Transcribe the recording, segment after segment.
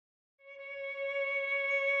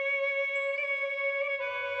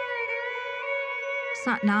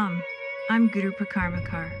Satnam. I'm Guru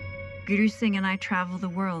Prakarmakar. Guru Singh and I travel the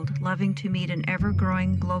world, loving to meet an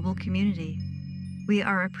ever-growing global community. We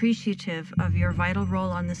are appreciative of your vital role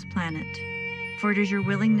on this planet, for it is your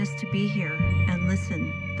willingness to be here and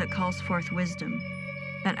listen that calls forth wisdom,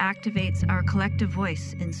 that activates our collective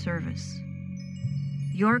voice in service.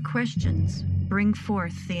 Your questions bring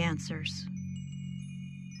forth the answers.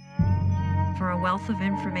 For a wealth of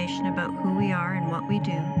information about who we are and what we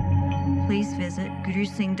do, please visit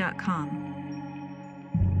gurusingh.com.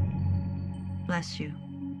 Bless you.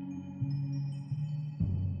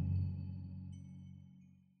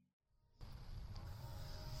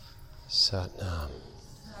 Satnam.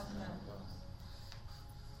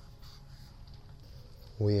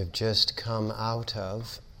 We have just come out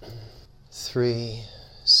of 3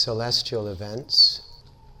 celestial events.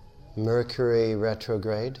 Mercury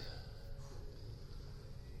retrograde,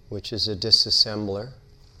 which is a disassembler,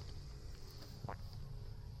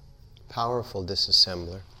 powerful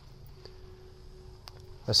disassembler.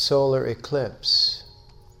 A solar eclipse,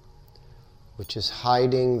 which is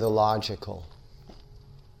hiding the logical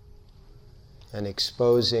and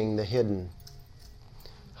exposing the hidden,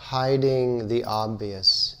 hiding the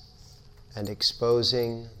obvious and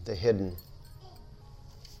exposing the hidden.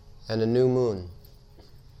 And a new moon,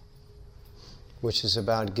 which is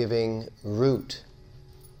about giving root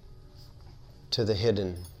to the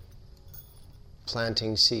hidden,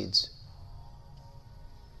 planting seeds.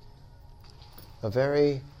 A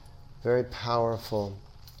very, very powerful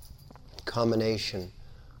combination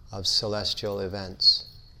of celestial events.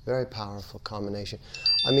 Very powerful combination.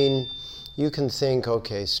 I mean, you can think,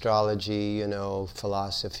 okay, astrology,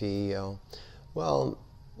 philosophy, well,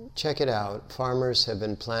 check it out. Farmers have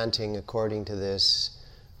been planting according to this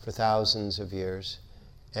for thousands of years,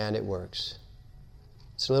 and it works.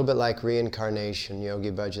 It's a little bit like reincarnation. Yogi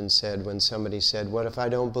Bhajan said, when somebody said, what if I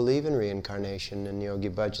don't believe in reincarnation? And Yogi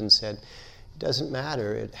Bhajan said, it doesn't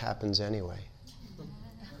matter, it happens anyway.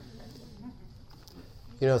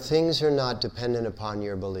 Things are not dependent upon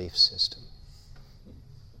your belief system.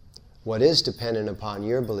 What is dependent upon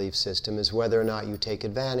your belief system is whether or not you take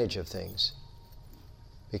advantage of things.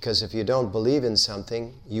 Because if you don't believe in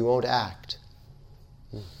something, you won't act.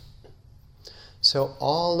 So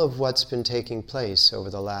all of what's been taking place over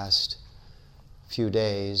the last few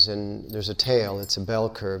days, and there's a tail, it's a bell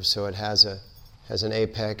curve, so it has an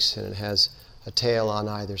apex and it has a tail on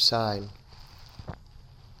either side,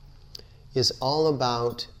 is all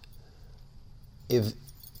about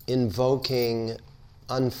invoking,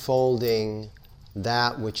 unfolding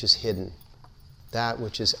that which is hidden, that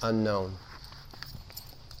which is unknown.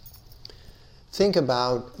 Think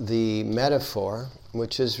about the metaphor,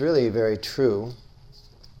 which is really very true,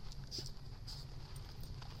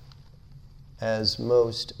 as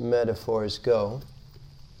most metaphors go,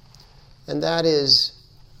 and that is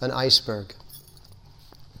an iceberg.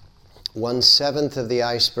 1/7 of the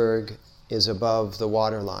iceberg is above the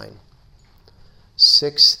waterline.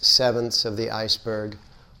 6/7 of the iceberg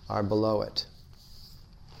are below it.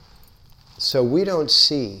 So we don't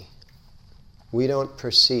see, we don't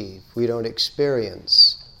perceive, we don't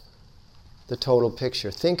experience the total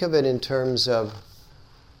picture. Think of it in terms of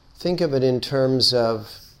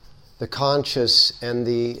the conscious and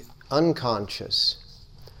the unconscious.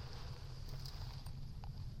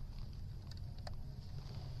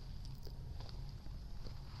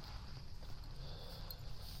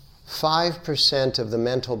 "5% of the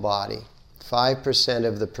mental body, 5%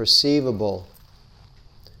 of the perceivable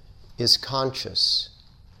is conscious.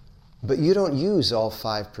 But you don't use all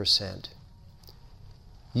 5%.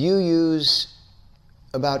 You use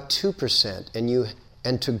about 2%,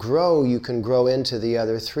 and to grow, you can grow into the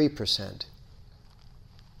other 3%.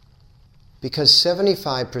 Because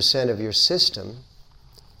 75% of your system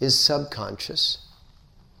is subconscious,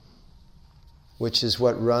 which is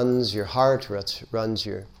what runs your heart, runs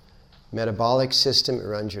your metabolic system, it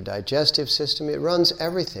runs your digestive system, it runs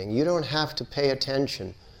everything. You don't have to pay attention.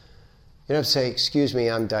 You don't have to say, excuse me,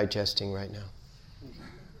 I'm digesting right now.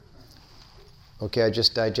 Okay, I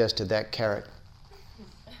just digested that carrot.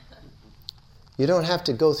 You don't have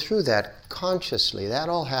to go through that consciously. That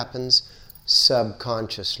all happens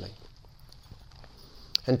subconsciously.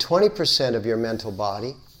 And 20% of your mental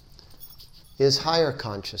body is higher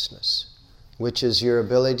consciousness, which is your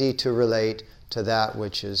ability to relate to that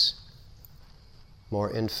which is more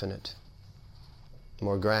infinite,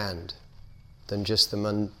 more grand than just the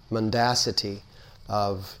mundacity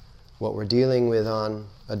of what we're dealing with on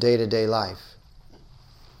a day-to-day life.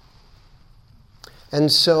 And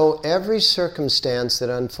so every circumstance that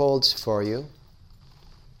unfolds for you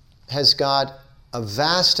has got a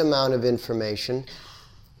vast amount of information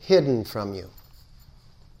hidden from you.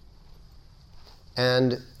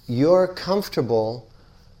 And you're comfortable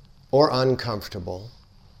or uncomfortable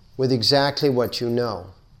with exactly what you know.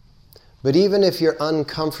 But even if you're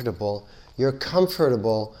uncomfortable, you're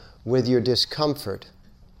comfortable with your discomfort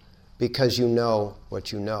because you know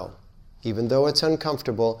what you know. Even though it's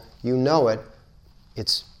uncomfortable, you know it.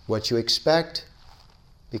 It's what you expect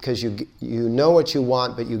because you know what you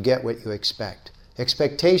want, but you get what you expect.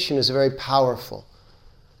 Expectation is very powerful.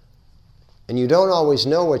 And you don't always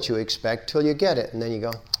know what you expect till you get it. And then you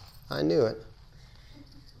go, I knew it.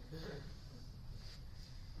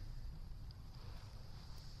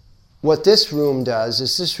 What this room does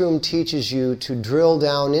is this room teaches you to drill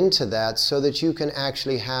down into that so that you can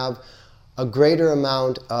actually have a greater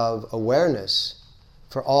amount of awareness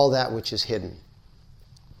for all that which is hidden.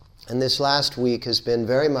 And this last week has been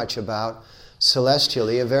very much about,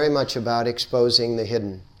 celestially, very much about exposing the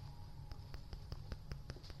hidden.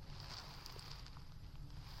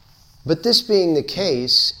 But this being the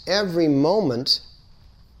case, every moment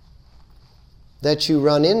that you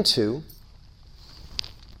run into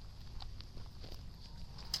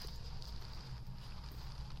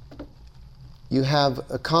you have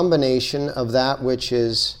a combination of that which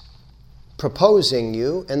is proposing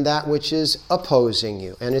you and that which is opposing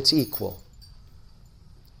you, and it's equal.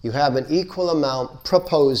 You have an equal amount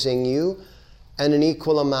proposing you and an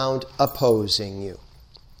equal amount opposing you.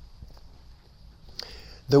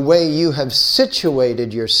 The way you have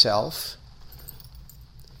situated yourself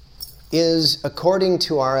is, according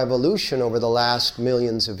to our evolution over the last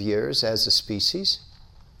millions of years as a species,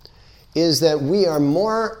 is that we are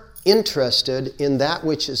more interested in that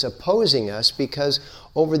which is opposing us because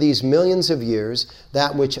over these millions of years,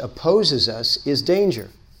 that which opposes us is danger.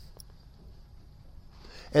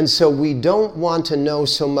 And so we don't want to know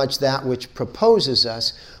so much that which proposes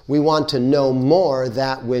us, we want to know more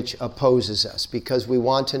that which opposes us because we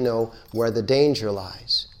want to know where the danger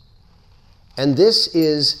lies. And this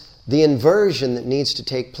is the inversion that needs to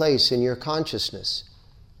take place in your consciousness.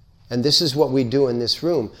 And this is what we do in this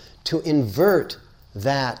room, to invert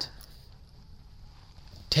that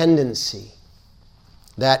tendency,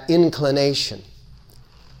 that inclination.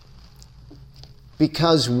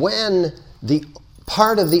 Because when the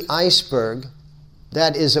part of the iceberg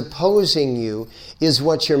that is opposing you is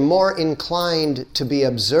what you're more inclined to be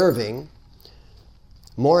observing,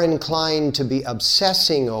 more inclined to be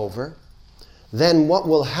obsessing over, then what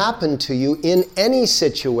will happen to you in any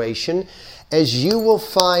situation is you will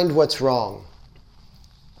find what's wrong.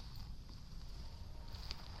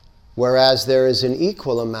 Whereas there is an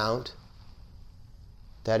equal amount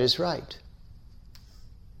that is right.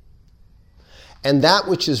 And that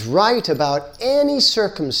which is right about any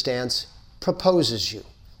circumstance proposes you.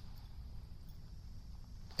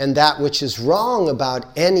 And that which is wrong about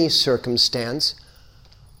any circumstance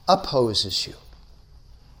opposes you.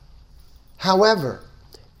 However,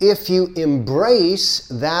 if you embrace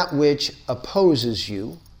that which opposes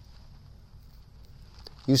you,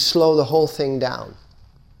 you slow the whole thing down.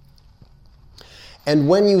 And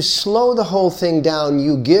when you slow the whole thing down,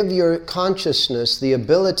 you give your consciousness the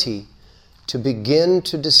ability to begin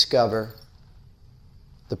to discover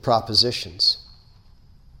the propositions.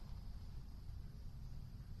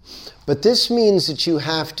 But this means that you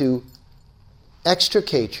have to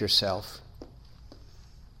extricate yourself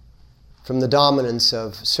from the dominance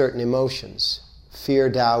of certain emotions: fear,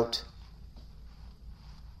 doubt,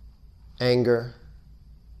 anger,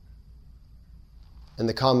 and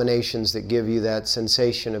the combinations that give you that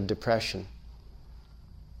sensation of depression.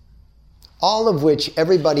 All of which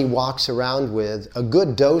everybody walks around with a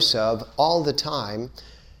good dose of all the time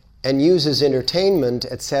and uses entertainment,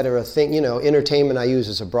 etc. Entertainment I use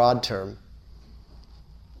as a broad term,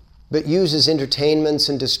 but uses entertainments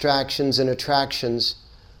and distractions and attractions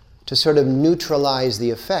to sort of neutralize the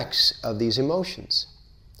effects of these emotions,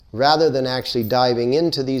 rather than actually diving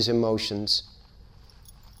into these emotions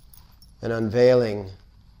and unveiling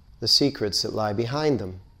the secrets that lie behind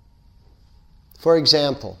them. For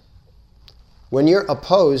example, when you're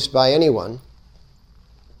opposed by anyone,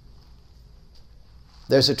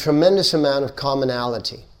 there's a tremendous amount of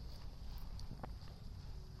commonality.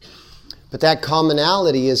 But that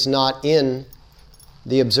commonality is not in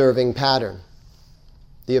the observing pattern.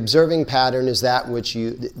 The observing pattern is that which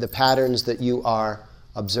the patterns that you are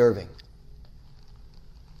observing.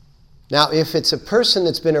 Now, if it's a person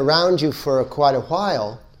that's been around you for quite a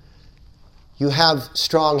while, you have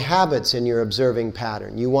strong habits in your observing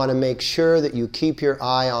pattern. You want to make sure that you keep your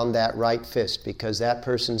eye on that right fist because that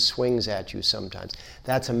person swings at you sometimes.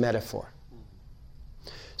 That's a metaphor.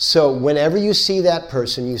 So whenever you see that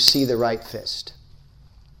person, you see the right fist.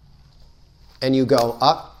 And you go,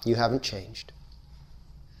 you haven't changed.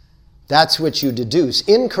 That's what you deduce,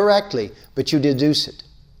 incorrectly, but you deduce it.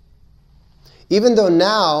 Even though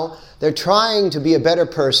now they're trying to be a better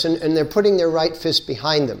person and they're putting their right fist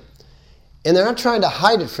behind them. And they're not trying to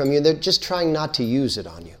hide it from you, they're just trying not to use it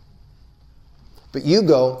on you. But you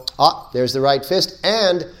go, there's the right fist,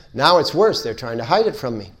 and now it's worse, they're trying to hide it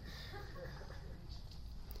from me.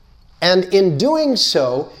 And in doing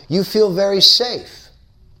so, you feel very safe.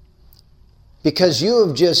 Because you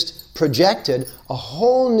have just projected a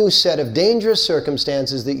whole new set of dangerous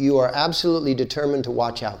circumstances that you are absolutely determined to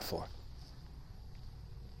watch out for.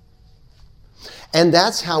 And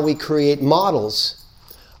that's how we create models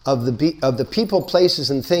of the people, places,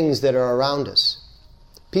 and things that are around us.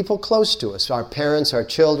 People close to us, our parents, our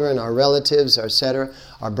children, our relatives, etc.,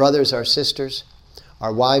 our brothers, our sisters,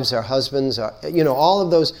 our wives, our husbands, all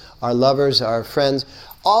of those, our lovers, our friends,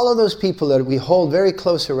 all of those people that we hold very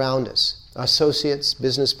close around us, associates,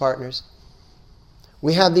 business partners.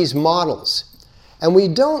 We have these models, and we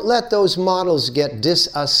don't let those models get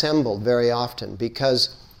disassembled very often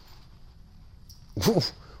because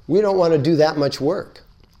we don't want to do that much work.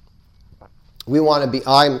 We want to be,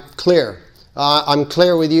 I'm clear. I'm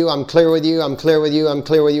clear with you, I'm clear with you, I'm clear with you, I'm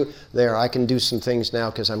clear with you. There, I can do some things now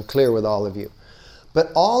because I'm clear with all of you.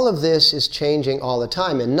 But all of this is changing all the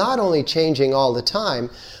time. And not only changing all the time,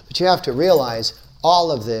 but you have to realize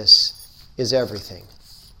all of this is everything.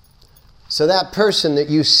 So that person that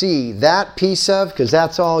you see that piece of, because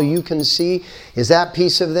that's all you can see, is that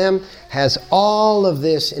piece of them, has all of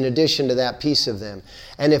this in addition to that piece of them.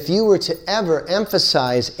 And if you were to ever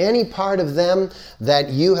emphasize any part of them that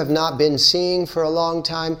you have not been seeing for a long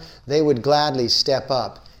time, they would gladly step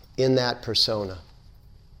up in that persona.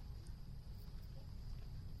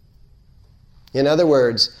 In other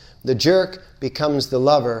words, the jerk becomes the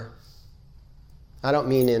lover. I don't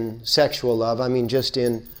mean in sexual love, I mean just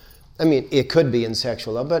in, it could be in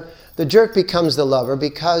sexual love, but the jerk becomes the lover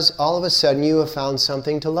because all of a sudden you have found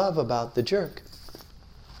something to love about the jerk.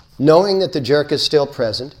 Knowing that the jerk is still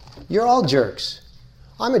present, you're all jerks.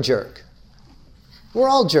 I'm a jerk. We're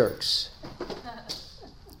all jerks.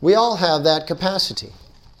 We all have that capacity.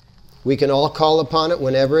 We can all call upon it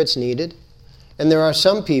whenever it's needed, and there are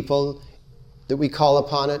some people that we call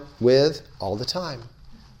upon it with all the time.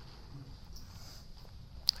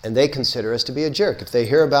 And they consider us to be a jerk. If they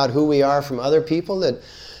hear about who we are from other people that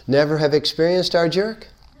never have experienced our jerk,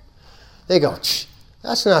 they go,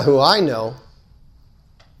 that's not who I know.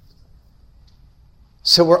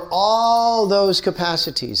 So we're all those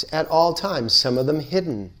capacities at all times, some of them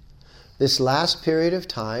hidden. This last period of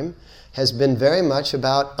time has been very much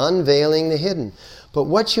about unveiling the hidden. But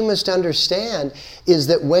what you must understand is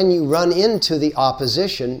that when you run into the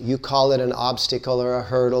opposition, you call it an obstacle or a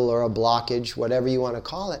hurdle or a blockage, whatever you want to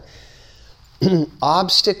call it.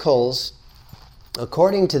 Obstacles,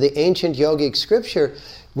 according to the ancient yogic scripture,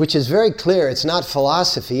 which is very clear, it's not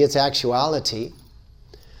philosophy, it's actuality.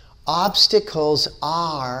 Obstacles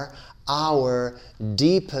are our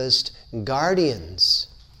deepest guardians.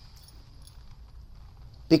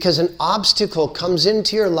 Because an obstacle comes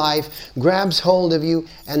into your life, grabs hold of you,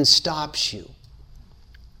 and stops you.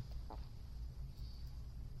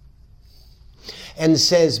 And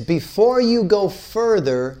says, before you go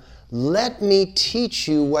further, let me teach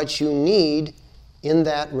you what you need in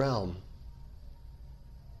that realm.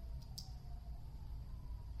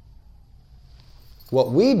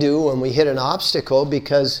 What we do when we hit an obstacle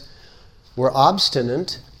because we're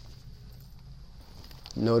obstinate,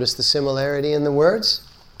 notice the similarity in the words?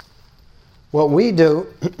 What we do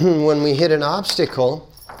when we hit an obstacle,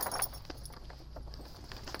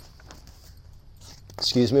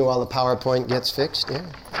 excuse me while the PowerPoint gets fixed,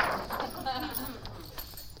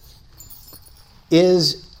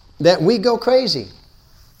 is that we go crazy.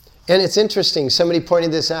 And it's interesting, somebody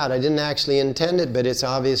pointed this out. I didn't actually intend it, but it's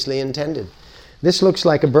obviously intended. This looks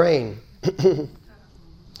like a brain.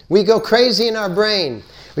 We go crazy in our brain.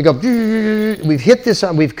 We go, we've hit this,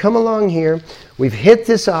 we've come along here, we've hit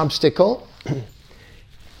this obstacle,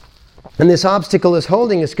 and this obstacle is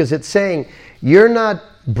holding us because it's saying, you're not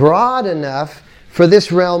broad enough for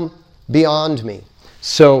this realm beyond me.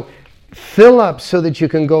 So fill up so that you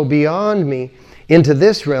can go beyond me into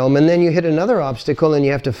this realm, and then you hit another obstacle and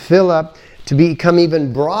you have to fill up to become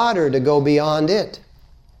even broader to go beyond it.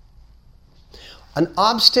 An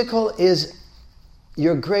obstacle is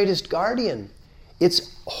your greatest guardian.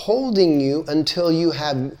 It's holding you until you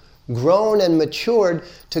have grown and matured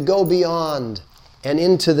to go beyond and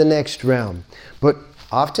into the next realm. But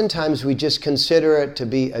oftentimes we just consider it to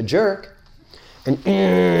be a jerk,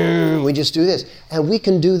 and we just do this. And we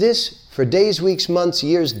can do this for days, weeks, months,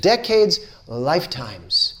 years, decades,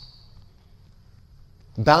 lifetimes.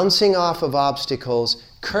 Bouncing off of obstacles,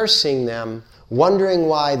 cursing them, wondering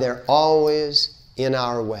why they're always in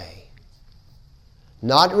our way.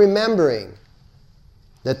 Not remembering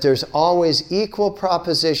that there's always equal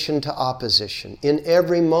proposition to opposition in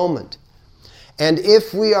every moment. And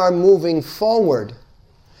if we are moving forward,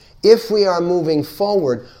 we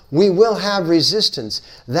will have resistance.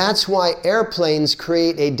 That's why airplanes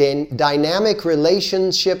create a dynamic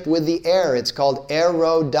relationship with the air. It's called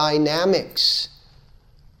aerodynamics.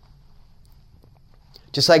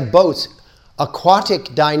 Just like boats,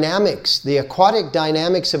 aquatic dynamics. The aquatic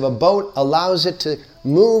dynamics of a boat allows it to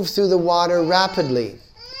move through the water rapidly.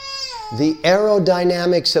 The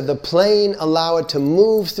aerodynamics of the plane allow it to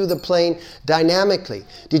move through the plane dynamically.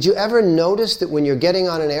 Did you ever notice that when you're getting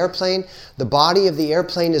on an airplane, the body of the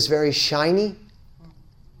airplane is very shiny?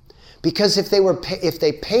 Because if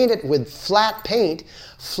they paint it with flat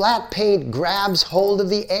paint grabs hold of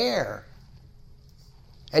the air.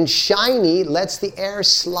 And shiny lets the air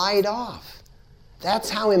slide off. That's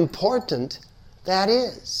how important that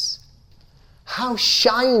is. How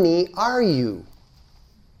shiny are you?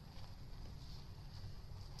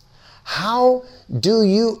 How do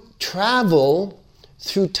you travel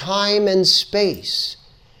through time and space?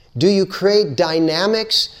 Do you create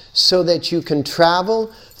dynamics so that you can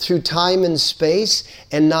travel through time and space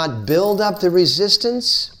and not build up the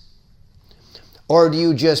resistance? Or do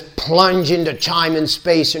you just plunge into time and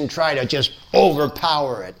space and try to just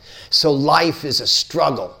overpower it? So life is a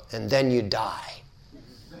struggle and then you die.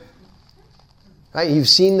 Right? You've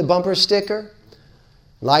seen the bumper sticker?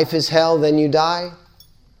 Life is hell, then you die.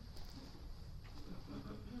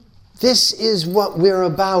 This is what we're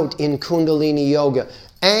about in Kundalini Yoga.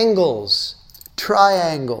 Angles,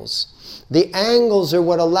 triangles. The angles are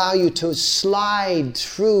what allow you to slide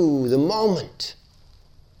through the moment.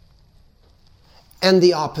 And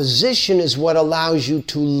the opposition is what allows you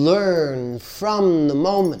to learn from the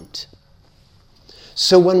moment.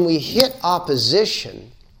 So when we hit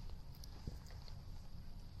opposition,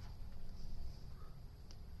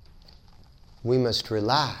 we must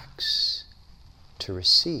relax to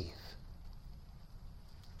receive.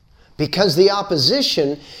 Because the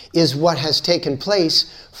opposition is what has taken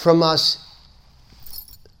place from us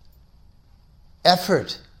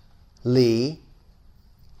effortlessly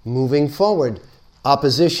moving forward.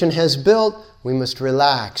 Opposition has built, we must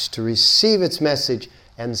relax to receive its message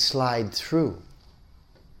and slide through.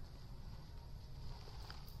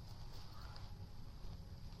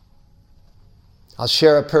 I'll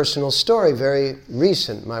share a personal story, very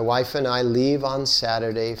recent. My wife and I leave on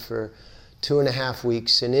Saturday for 2.5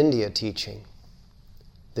 weeks in India teaching,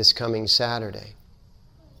 this coming Saturday.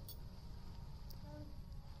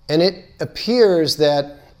 And it appears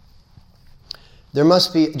that there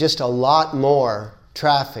must be just a lot more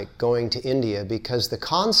traffic going to India because the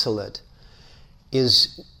consulate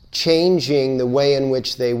is changing the way in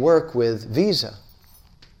which they work with visa.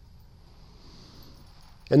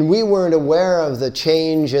 And we weren't aware of the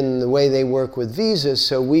change in the way they work with visas,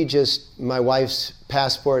 so my wife's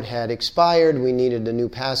passport had expired, we needed a new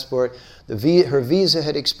passport. Her visa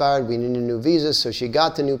had expired, we needed a new visa, so she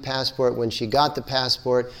got the new passport. When she got the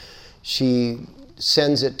passport, she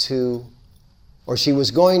sends it to, or she was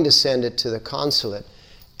going to send it to the consulate.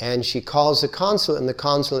 And she calls the consulate, and the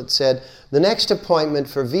consulate said, the next appointment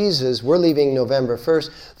for visas, we're leaving November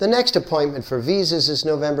 1st, the next appointment for visas is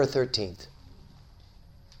November 13th.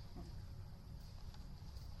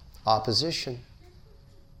 Opposition.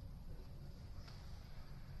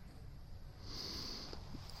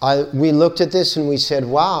 We looked at this and we said,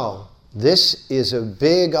 wow, this is a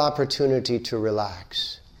big opportunity to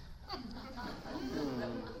relax.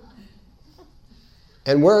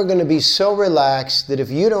 And we're going to be so relaxed that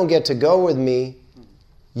if you don't get to go with me,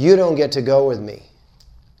 you don't get to go with me.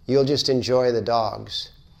 You'll just enjoy the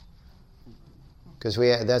dogs. Because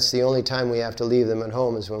that's the only time we have to leave them at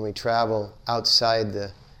home is when we travel outside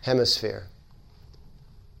the hemisphere.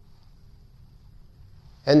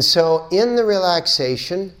 And so in the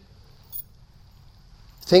relaxation,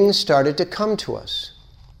 things started to come to us.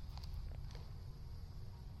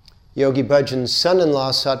 Yogi Bhajan's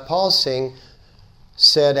son-in-law, Satpal Singh,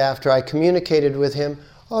 said after I communicated with him,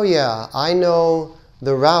 oh yeah, I know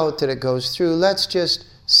the route that it goes through, let's just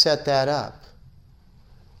set that up.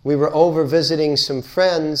 We were over visiting some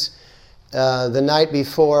friends the night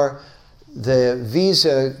before the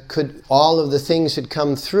visa all of the things had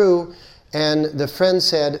come through, and the friend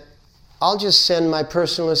said, I'll just send my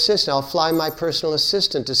personal assistant, I'll fly my personal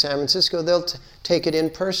assistant to San Francisco, they'll take it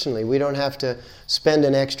in personally. We don't have to spend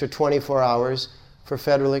an extra 24 hours for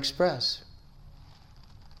Federal Express.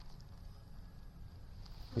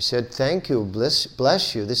 We said, thank you,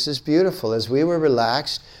 bless you, this is beautiful. As we were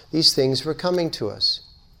relaxed, these things were coming to us.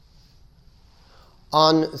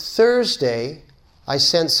 On Thursday, I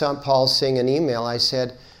sent Paul Singh an email. I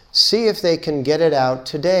said, see if they can get it out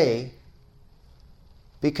today,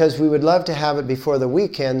 because we would love to have it before the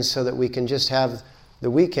weekend so that we can just have the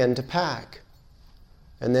weekend to pack.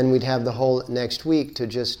 And then we'd have the whole next week to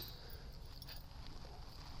just...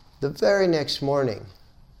 The very next morning,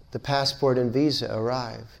 the passport and visa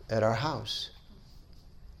arrive at our house.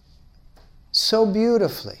 So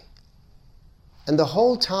beautifully. And the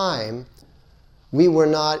whole time, we were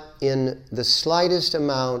not in the slightest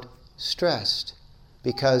amount stressed,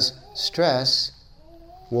 because stress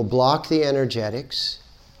will block the energetics.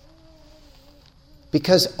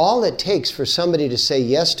 Because all it takes for somebody to say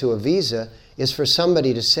yes to a visa is for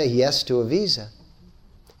somebody to say yes to a visa.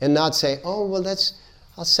 And not say, oh, well,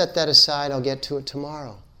 I'll set that aside, I'll get to it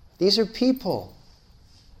tomorrow. These are people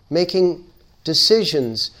making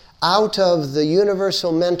decisions out of the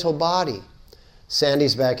universal mental body.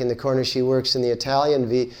 Sandy's back in the corner. She works in the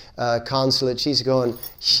Italian consulate. She's going,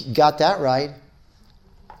 got that right.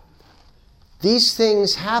 These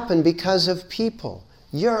things happen because of people.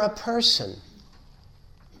 You're a person.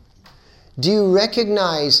 Do you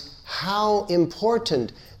recognize how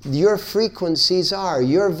important your frequencies are,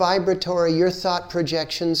 your vibratory, your thought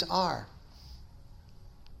projections are?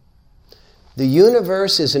 The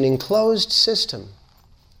universe is an enclosed system.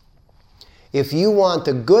 If you want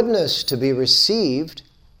the goodness to be received,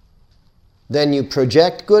 then you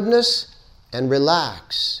project goodness and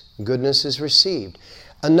relax. Goodness is received.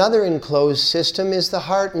 Another enclosed system is the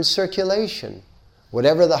heart and circulation.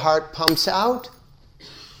 Whatever the heart pumps out,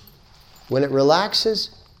 when it relaxes,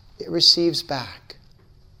 it receives back.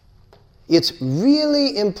 It's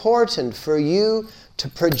really important for you to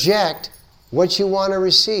project what you want to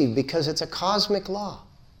receive, because it's a cosmic law.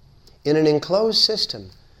 In an enclosed system,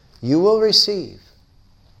 you will receive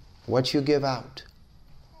what you give out.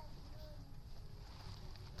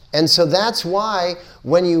 And so that's why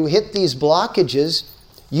when you hit these blockages,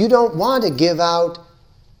 you don't want to give out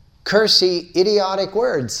cursy, idiotic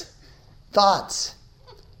words, thoughts.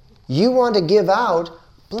 You want to give out,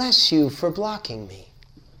 bless you for blocking me.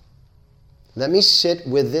 Let me sit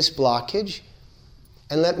with this blockage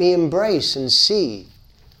and let me embrace and see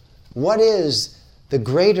what is the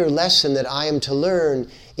greater lesson that I am to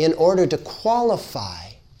learn in order to qualify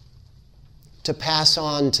to pass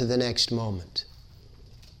on to the next moment.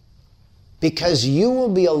 Because you will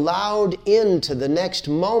be allowed into the next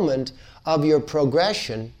moment of your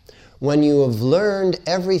progression when you have learned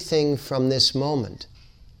everything from this moment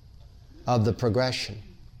of the progression.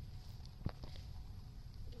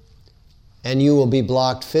 And you will be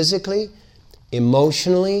blocked physically,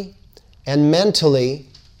 emotionally, and mentally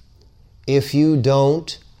if you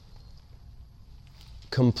don't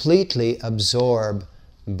completely absorb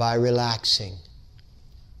by relaxing.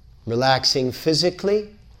 Relaxing physically,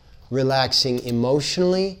 relaxing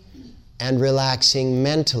emotionally, and relaxing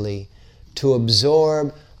mentally to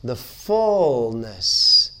absorb the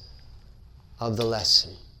fullness of the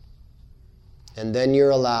lesson. And then you're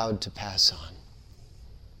allowed to pass on.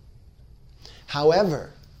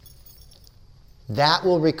 However, that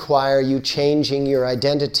will require you changing your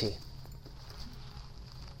identity.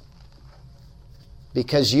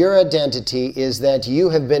 Because your identity is that you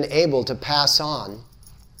have been able to pass on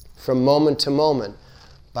from moment to moment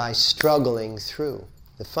by struggling through.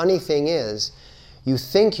 The funny thing is, you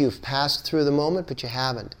think you've passed through the moment, but you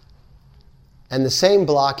haven't. And the same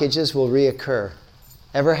blockages will reoccur.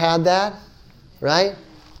 Ever had that? Right?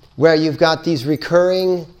 Where you've got these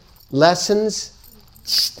recurring lessons.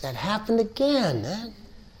 That happened again. Man.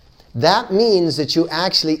 That means that you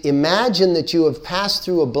actually imagine that you have passed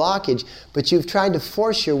through a blockage, but you've tried to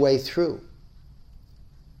force your way through.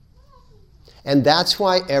 And that's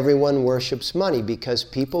why everyone worships money, because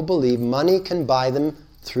people believe money can buy them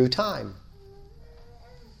through time.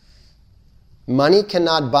 Money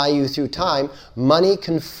cannot buy you through time. Money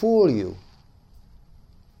can fool you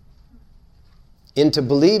into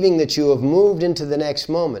believing that you have moved into the next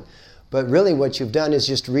moment. But really what you've done is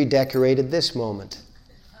just redecorated this moment.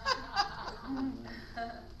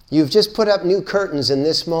 You've just put up new curtains in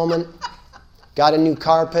this moment, got a new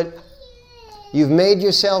carpet. You've made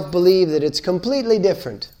yourself believe that it's completely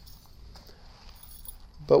different.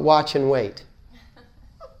 But watch and wait.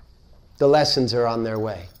 The lessons are on their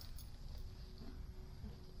way.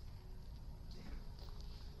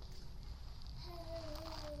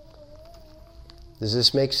 Does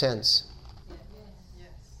this make sense?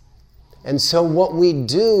 And so what we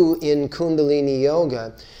do in Kundalini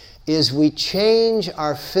Yoga is we change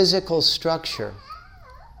our physical structure.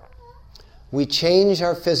 We change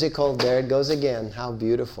our physical, there it goes again, how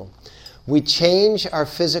beautiful. We change our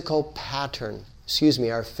physical pattern,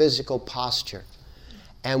 our physical posture.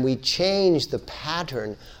 And we change the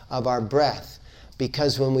pattern of our breath.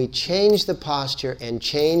 Because when we change the posture and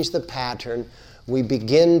change the pattern, we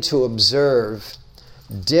begin to observe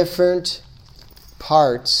different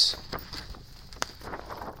parts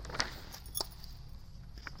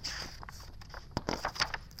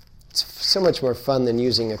so much more fun than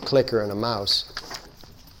using a clicker and a mouse,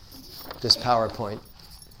 this PowerPoint.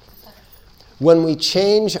 When we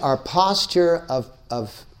change our posture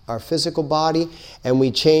of our physical body and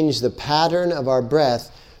we change the pattern of our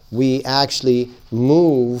breath, we actually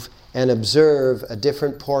move and observe a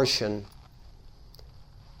different portion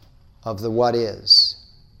of the what is,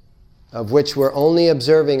 of which we're only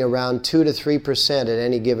observing around 2 to 3% at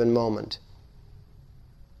any given moment.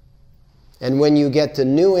 And when you get the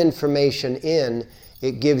new information in,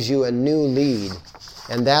 it gives you a new lead.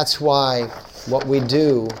 And that's why what we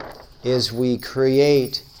do is we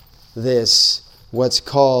create this, what's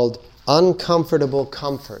called uncomfortable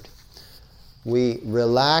comfort. We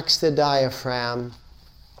relax the diaphragm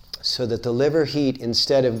so that the liver heat,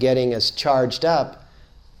 instead of getting us charged up,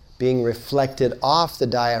 being reflected off the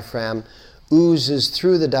diaphragm, oozes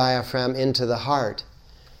through the diaphragm into the heart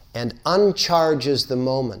and uncharges the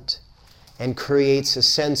moment and creates a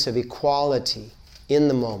sense of equality in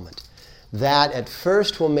the moment. That at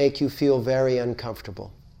first will make you feel very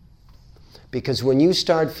uncomfortable. Because when you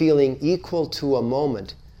start feeling equal to a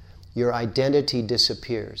moment, your identity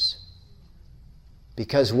disappears.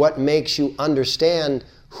 Because what makes you understand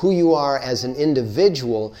who you are as an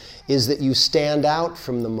individual is that you stand out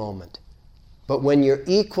from the moment. But when you're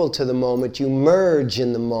equal to the moment, you merge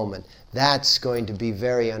in the moment. That's going to be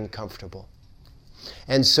very uncomfortable.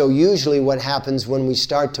 And so usually what happens when we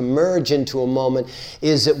start to merge into a moment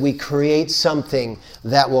is that we create something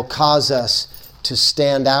that will cause us to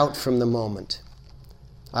stand out from the moment,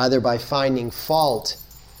 either by finding fault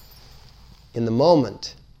in the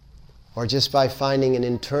moment or just by finding an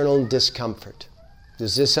internal discomfort.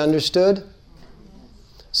 Is this understood?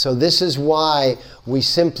 So this is why we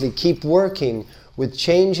simply keep working with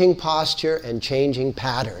changing posture and changing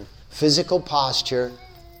pattern. Physical posture,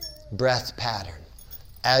 breath pattern.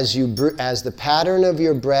 As the pattern of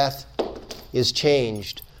your breath is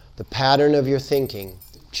changed, the pattern of your thinking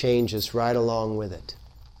changes right along with it.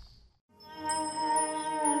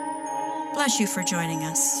 Bless you for joining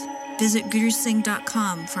us. Visit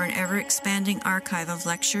gurusingh.com for an ever-expanding archive of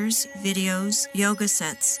lectures, videos, yoga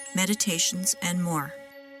sets, meditations, and more.